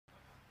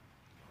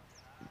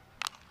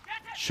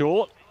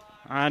Short,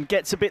 and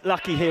gets a bit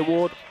lucky here,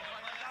 Ward.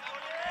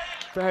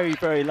 Very,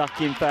 very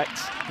lucky, in fact.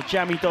 The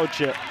jammy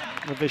dodger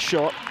with the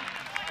shot.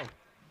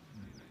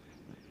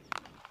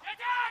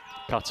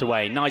 Cut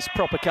away. Nice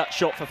proper cut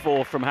shot for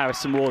 4 from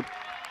Harrison Ward.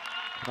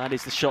 That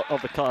is the shot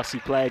of the classy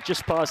player,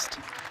 just past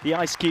the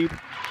ice cube,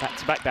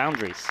 back-to-back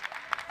boundaries.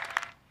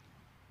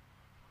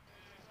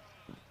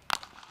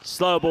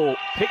 Slow ball,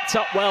 picked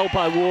up well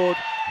by Ward,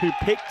 who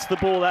picked the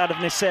ball out of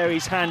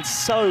Nasseri's hand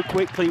so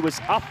quickly, was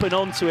up and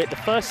onto it. The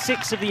first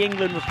 6 of the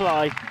England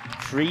reply,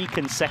 3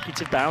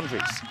 consecutive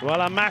boundaries. Well,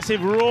 a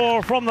massive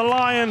roar from the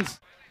Lions.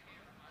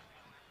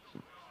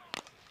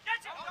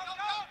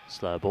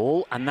 Slow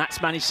ball, and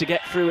that's managed to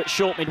get through at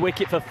short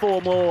mid-wicket for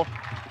 4 more.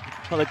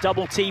 Well, a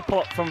double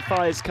teapot from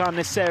Faiz Khan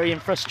Nasseri in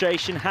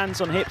frustration,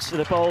 hands on hips for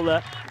the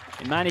bowler.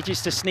 He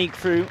manages to sneak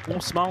through.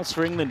 More smiles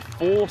for England,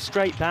 4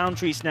 straight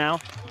boundaries now.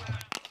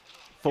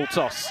 Full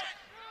toss.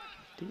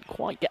 Didn't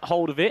quite get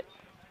hold of it.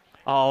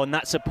 Oh, and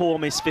that's a poor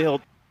misfield.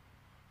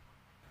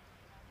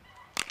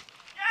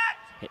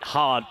 Hit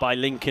hard by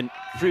Lincoln,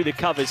 through the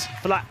covers,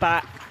 flat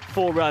bat,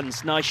 4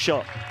 runs, nice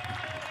shot.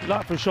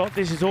 Delightful shot,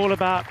 this is all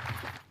about.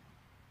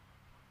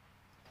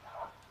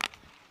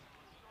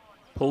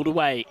 Pulled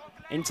away,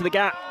 into the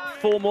gap,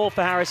 4 more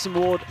for Harrison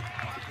Ward.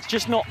 It's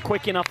just not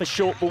quick enough a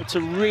short ball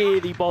to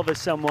really bother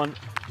someone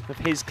of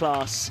his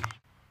class.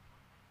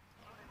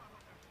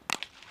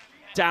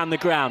 Down the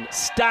ground,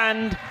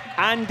 stand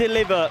and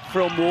deliver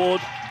from Ward.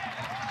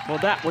 Well,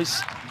 that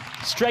was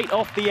straight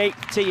off the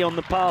 8th tee on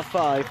the par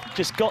 5.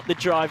 Just got the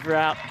driver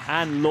out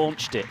and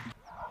launched it.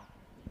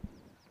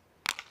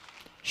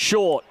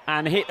 Short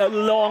and hit a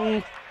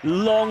long,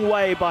 long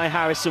way by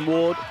Harrison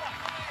Ward,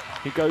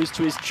 who goes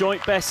to his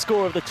joint best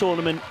score of the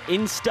tournament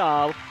in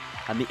style.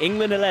 And the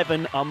England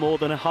 11 are more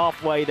than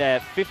halfway there,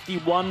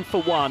 51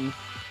 for 1.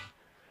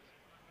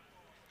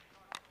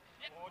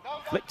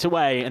 Flicked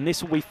away, and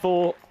this will be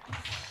 4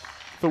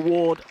 for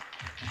Ward.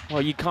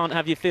 Well, you can't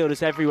have your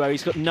fielders everywhere.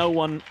 He's got no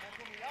one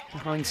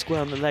behind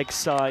square on the leg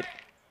side.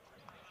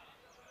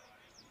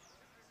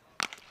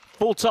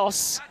 Full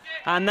toss,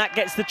 and that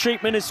gets the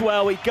treatment as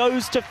well. It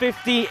goes to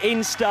 50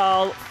 in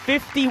style,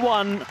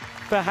 51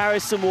 for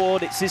Harrison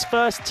Ward. It's his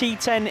first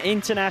T10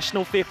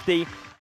 international 50.